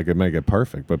hard enough, I could make it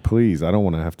perfect. But please, I don't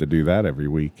want to have to do that every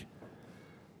week.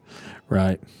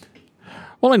 Right.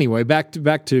 Well, anyway, back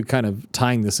to kind of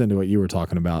tying this into what you were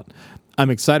talking about.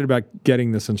 I'm excited about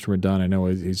getting this instrument done. I know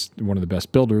he's one of the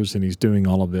best builders, and he's doing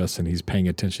all of this, and he's paying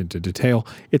attention to detail.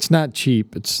 It's not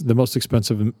cheap. It's the most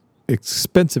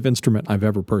expensive instrument I've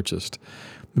ever purchased.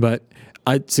 But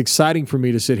it's exciting for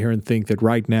me to sit here and think that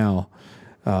right now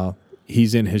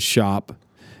he's in his shop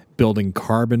building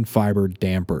carbon fiber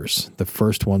dampers, the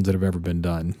first ones that have ever been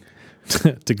done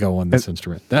to go on this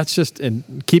instrument. That's just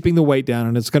in keeping the weight down,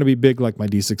 and it's going to be big like my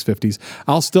D650s.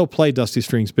 I'll still play Dusty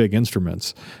Strings big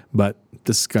instruments, but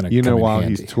this is going to come in while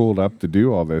handy. He's tooled up to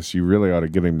do all this, you really ought to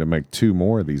get him to make 2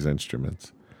 more of these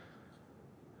instruments.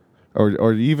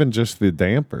 Or even just the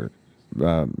damper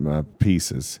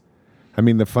pieces. I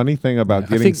mean, the funny thing about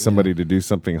getting somebody to do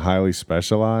something highly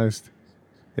specialized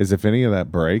is if any of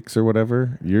that breaks or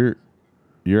whatever,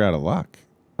 you're out of luck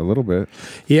a little bit.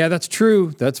 Yeah, that's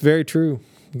true. That's very true.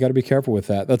 You got to be careful with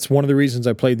that. That's one of the reasons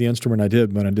I played the instrument I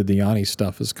did when I did the Yanni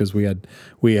stuff, is because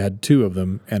we had 2 of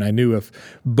them, and I knew if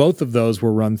both of those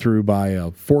were run through by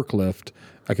a forklift,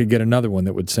 I could get another one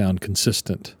that would sound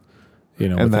consistent.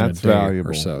 And within that's a day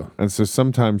valuable. Or so. And so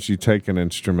sometimes you take an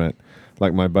instrument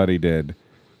like my buddy did,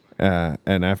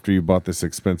 and after you bought this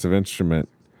expensive instrument,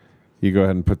 you go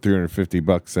ahead and put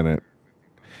 $350 in it.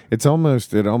 It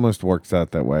almost works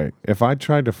out that way. If I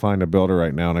tried to find a builder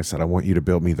right now and I said, I want you to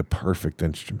build me the perfect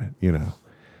instrument,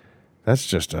 that's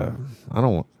just I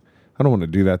don't want to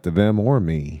do that to them or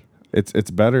me.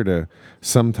 It's better to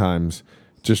sometimes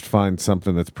just find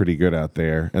something that's pretty good out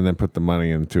there and then put the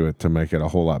money into it to make it a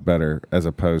whole lot better, as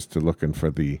opposed to looking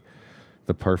for the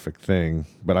perfect thing.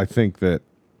 But I think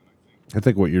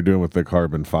what you're doing with the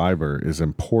carbon fiber is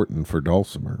important for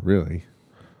dulcimer, really.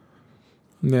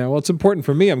 Yeah, well, it's important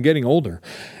for me. I'm getting older.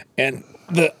 And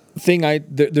the thing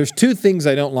there's 2 things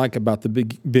I don't like about the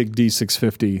big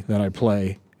D650 that I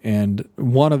play. And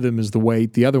one of them is the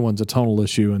weight. The other one's a tonal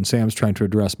issue. And Sam's trying to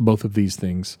address both of these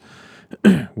things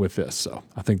with this. So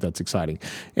I think that's exciting.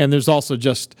 And there's also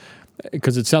just,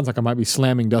 because it sounds like I might be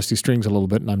slamming Dusty Strings a little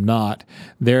bit, and I'm not.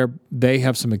 They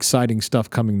have some exciting stuff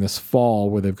coming this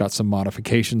fall where they've got some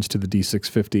modifications to the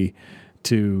D650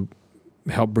 to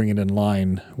help bring it in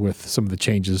line with some of the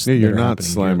changes. Yeah, you're not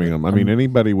slamming them. I mean,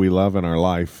 anybody we love in our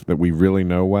life that we really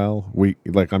know well,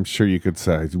 I'm sure you could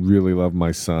say, I really love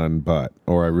my son,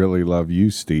 or I really love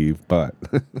you, Steve, but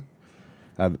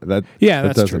that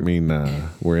doesn't true. mean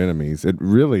we're enemies. It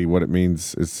really, what it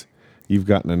means is you've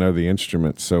gotten to know the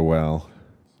instrument so well.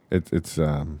 It's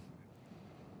not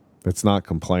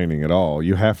complaining at all.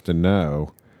 You have to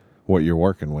know what you're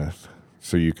working with.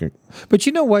 So you can. But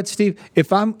you know what, Steve?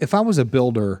 If I was a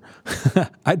builder,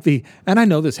 I'd be, and I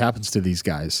know this happens to these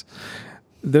guys.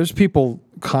 There's people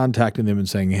contacting them and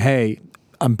saying, "Hey,"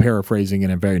 I'm paraphrasing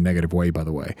in a very negative way, by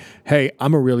the way. "Hey,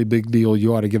 I'm a really big deal.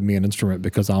 You ought to give me an instrument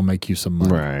because I'll make you some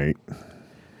money." Right.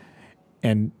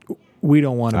 And we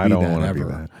don't want to be that ever. Be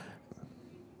that.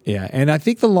 Yeah, and I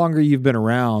think the longer you've been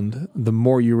around, the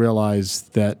more you realize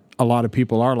that a lot of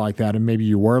people are like that, and maybe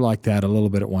you were like that a little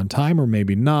bit at one time, or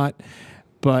maybe not.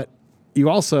 But you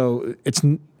also,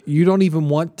 you don't even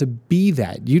want to be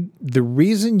that. The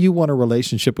reason you want a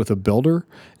relationship with a builder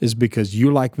is because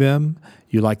you like them,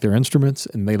 you like their instruments,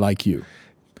 and they like you.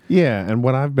 Yeah, and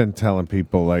what I've been telling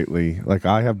people lately, like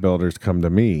I have builders come to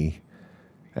me,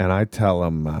 and I tell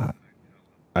them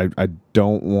I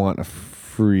don't want a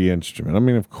free instrument. I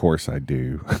mean, of course I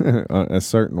do, a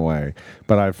certain way,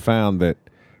 but I've found that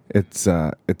it's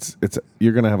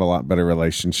you're going to have a lot better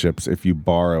relationships if you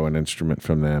borrow an instrument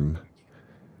from them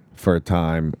for a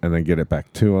time and then get it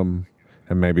back to them,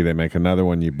 and maybe they make another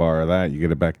one, you borrow that, you get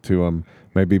it back to them.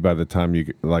 Maybe by the time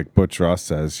you, like Butch Ross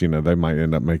says, they might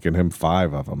end up making him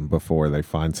 5 of them before they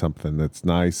find something that's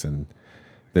nice and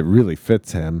that really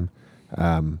fits him.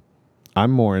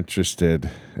 I'm more interested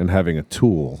in having a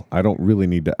tool. I don't really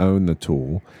need to own the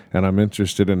tool, and I'm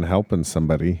interested in helping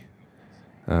somebody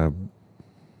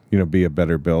be a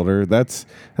better builder. This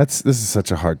is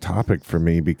such a hard topic for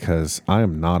me because I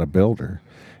am not a builder.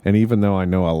 And even though I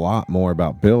know a lot more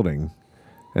about building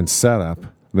and setup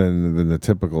than the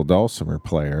typical dulcimer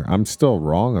player, I'm still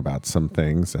wrong about some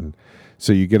things. And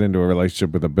so you get into a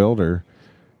relationship with a builder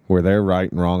where they're right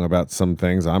and wrong about some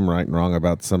things, I'm right and wrong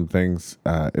about some things.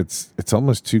 It's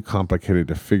almost too complicated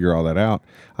to figure all that out.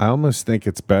 I almost think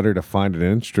it's better to find an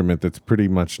instrument that's pretty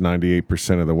much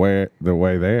 98% of the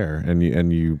way there, and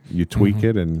you tweak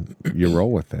it and you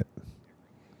roll with it.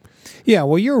 Yeah,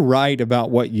 well, you're right about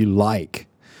what you like,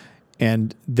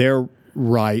 and they're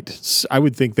right. I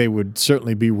would think they would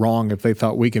certainly be wrong if they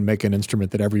thought we can make an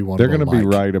instrument that everyone. They're going to be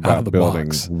like right about building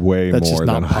box. way That's more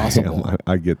than possible. I am.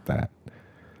 I get that.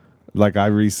 Like I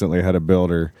recently had a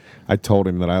builder, I told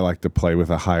him that I like to play with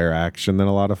a higher action than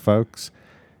a lot of folks.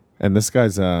 And this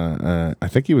guy's, I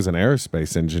think he was an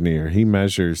aerospace engineer. He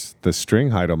measures the string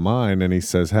height of mine and he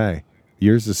says, hey,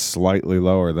 yours is slightly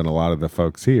lower than a lot of the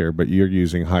folks here, but you're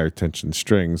using higher tension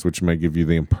strings, which may give you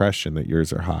the impression that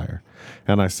yours are higher.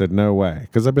 And I said, no way.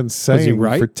 Because I've been saying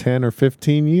for 10 or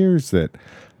 15 years that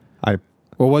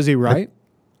was he right?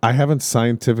 I haven't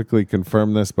scientifically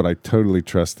confirmed this, but I totally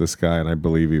trust this guy, and I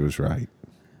believe he was right.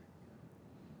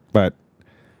 But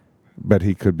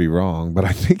he could be wrong. But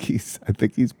I think he's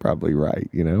probably right.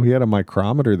 He had a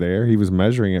micrometer there. He was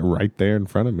measuring it right there in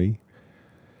front of me.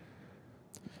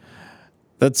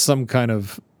 That's some kind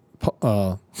of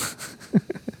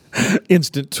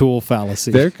instant tool fallacy.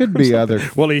 There could be other.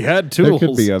 Well, he had tools. There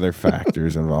could be other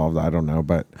factors involved. I don't know,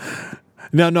 but.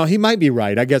 No, he might be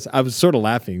right. I guess I was sort of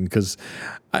laughing because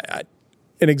an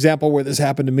example where this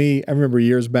happened to me, I remember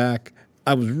years back,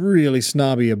 I was really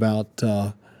snobby about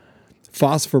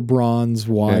phosphor bronze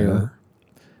wire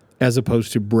as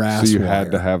opposed to brass wire. So you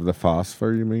had to have the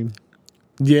phosphor, you mean?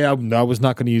 Yeah, no, I was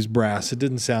not going to use brass. It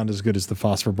didn't sound as good as the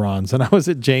phosphor bronze. And I was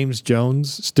at James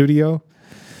Jones' studio,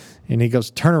 and he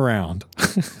goes, turn around.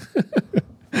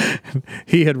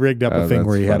 He had rigged up a thing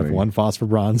where he had one phosphor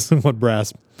bronze and one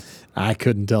brass. I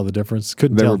couldn't tell the difference.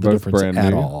 Couldn't tell the difference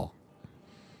at all.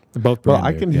 They're both brand new.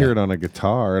 Well, I can hear it on a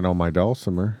guitar and on my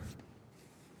dulcimer.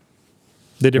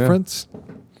 The difference? Yeah.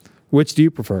 Which do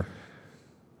you prefer?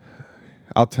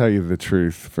 I'll tell you the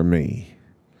truth for me.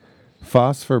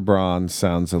 Phosphor bronze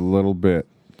sounds a little bit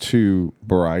too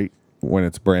bright when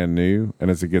it's brand new,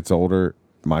 and as it gets older,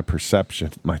 my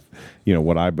perception,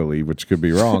 what I believe, which could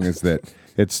be wrong, is that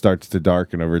it starts to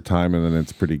darken over time, and then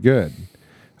it's pretty good.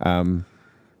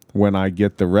 When I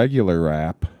get the regular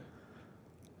wrap,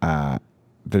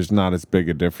 there's not as big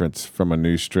a difference from a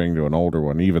new string to an older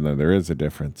one, even though there is a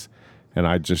difference. And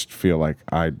I just feel like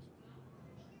I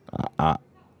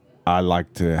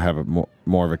like to have a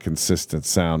more of a consistent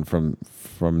sound from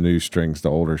new strings to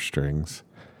older strings.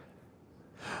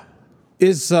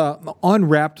 Is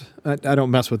unwrapped, I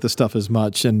don't mess with this stuff as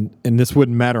much, and this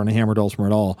wouldn't matter on a hammer dulcimer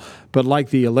at all, but like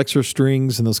the Elixir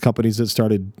strings and those companies that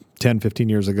started 10, 15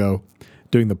 years ago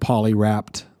doing the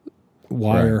poly-wrapped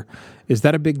wire, right. Is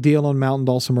that a big deal on mountain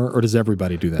dulcimer, or does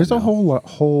everybody do that? There's a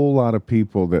whole lot of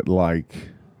people that like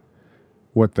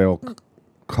what they'll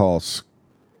call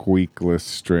squeakless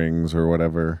strings or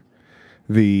whatever.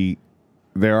 There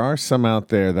are some out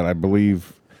there that I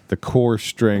believe the core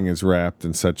string is wrapped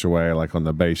in such a way, like on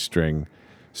the bass string,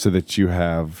 so that you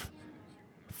have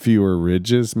fewer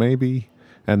ridges maybe.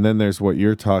 And then there's what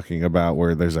you're talking about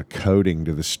where there's a coating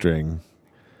to the string.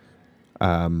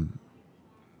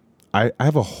 I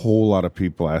have a whole lot of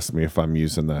people ask me if I'm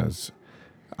using those.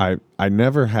 I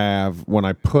never have. When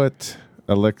I put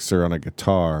Elixir on a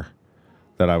guitar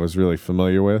that I was really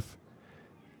familiar with,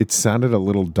 it sounded a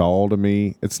little dull to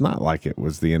me. It's not like it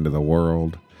was the end of the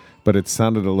world, but it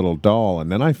sounded a little dull.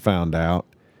 And then I found out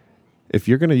if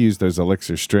you're going to use those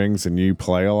Elixir strings and you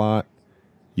play a lot,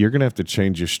 you're going to have to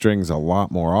change your strings a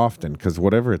lot more often because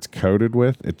whatever it's coated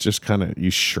with, it just kind of, you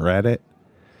shred it.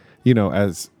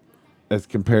 As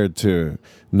compared to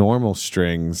normal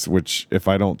strings, which if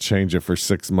I don't change it for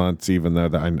 6 months, even though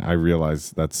I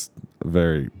realize that's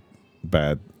very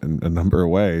bad in a number of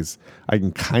ways, I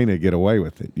can kind of get away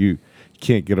with it. You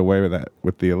can't get away with that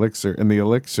with the Elixir. And the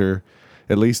Elixir,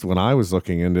 at least when I was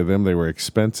looking into them, they were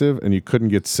expensive and you couldn't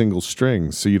get single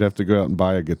strings. So you'd have to go out and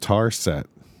buy a guitar set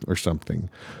or something.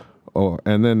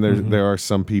 And then there are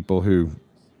some people who...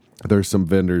 There's some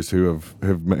vendors who have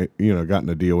gotten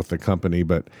a deal with the company,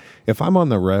 but if I'm on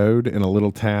the road in a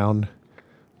little town,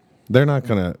 they're not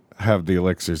going to have the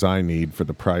Elixirs I need for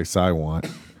the price I want.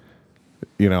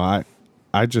 I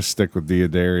just stick with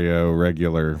Diodario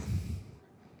regular.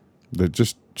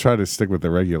 Just try to stick with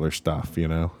the regular stuff,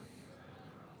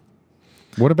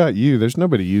 What about you? There's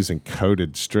nobody using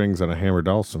coated strings on a hammer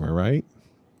dulcimer, right?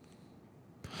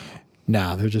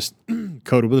 Nah, they're just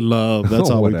coated with love. That's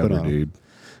all we put on 'em.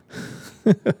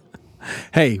 dude.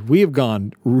 Hey, we have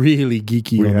gone really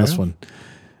geeky We on this have? one.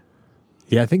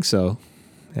 Yeah, I think so.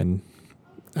 And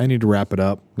I need to wrap it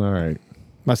up. All right.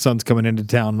 My son's coming into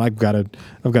town, and I've got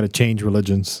to change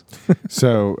religions.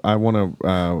 So I want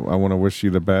to wish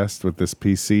you the best with this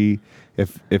PC.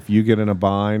 If you get in a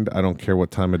bind, I don't care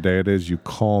what time of day it is. You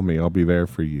call me. I'll be there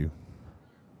for you.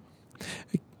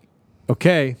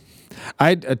 Okay.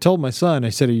 I told my son, I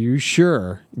said, are you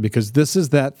sure? Because this is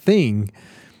that thing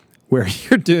where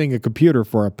you're doing a computer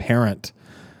for a parent,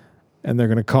 and they're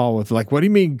going to call with like, what do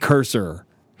you mean cursor?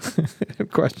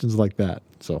 Questions like that.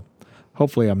 So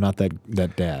hopefully I'm not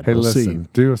that dad. Hey, We'll listen, see.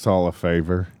 do us all a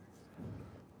favor.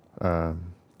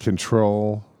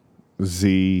 Control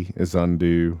Z is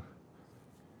undo.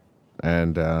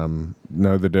 And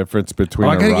know the difference between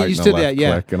I a gotta get right and used a to left that,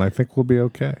 yeah. click, and I think we'll be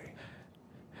okay.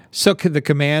 So could the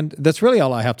command, that's really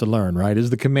all I have to learn, right? Is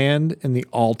the command and the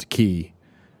alt key,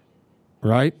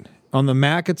 right? On the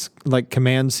Mac, it's like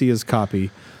Command C is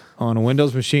copy. On a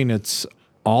Windows machine, it's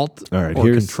Alt All right, or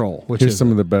here's Control. Which here's is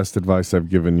some of the best advice I've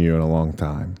given you in a long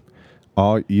time.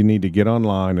 All you need to get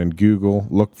online and Google,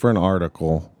 look for an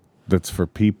article that's for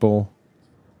people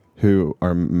who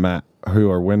are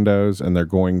Windows and they're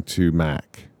going to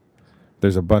Mac.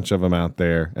 There's a bunch of them out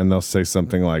there, and they'll say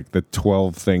something like the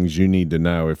 12 things you need to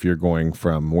know if you're going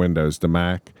from Windows to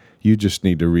Mac. You just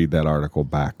need to read that article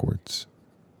backwards.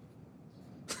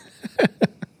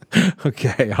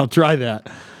 Okay, I'll try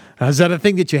that. Is that a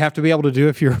thing that you have to be able to do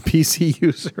if you're a PC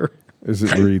user? Is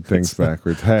it read things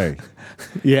backwards? Hey,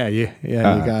 Yeah, you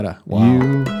gotta. Wow.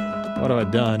 What have I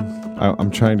done?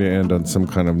 I'm trying to end on some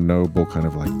kind of noble, kind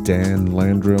of like Dan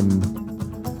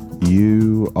Landrum.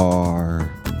 You are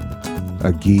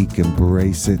a geek,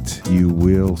 embrace it. You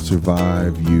will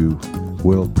survive. You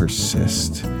will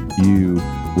persist. You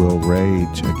will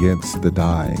rage against the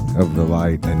dying of the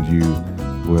light, and you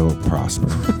will prosper.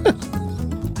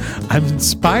 I'm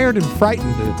inspired and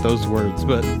frightened at those words,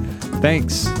 but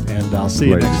thanks, and I'll see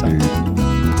you next time. Dude.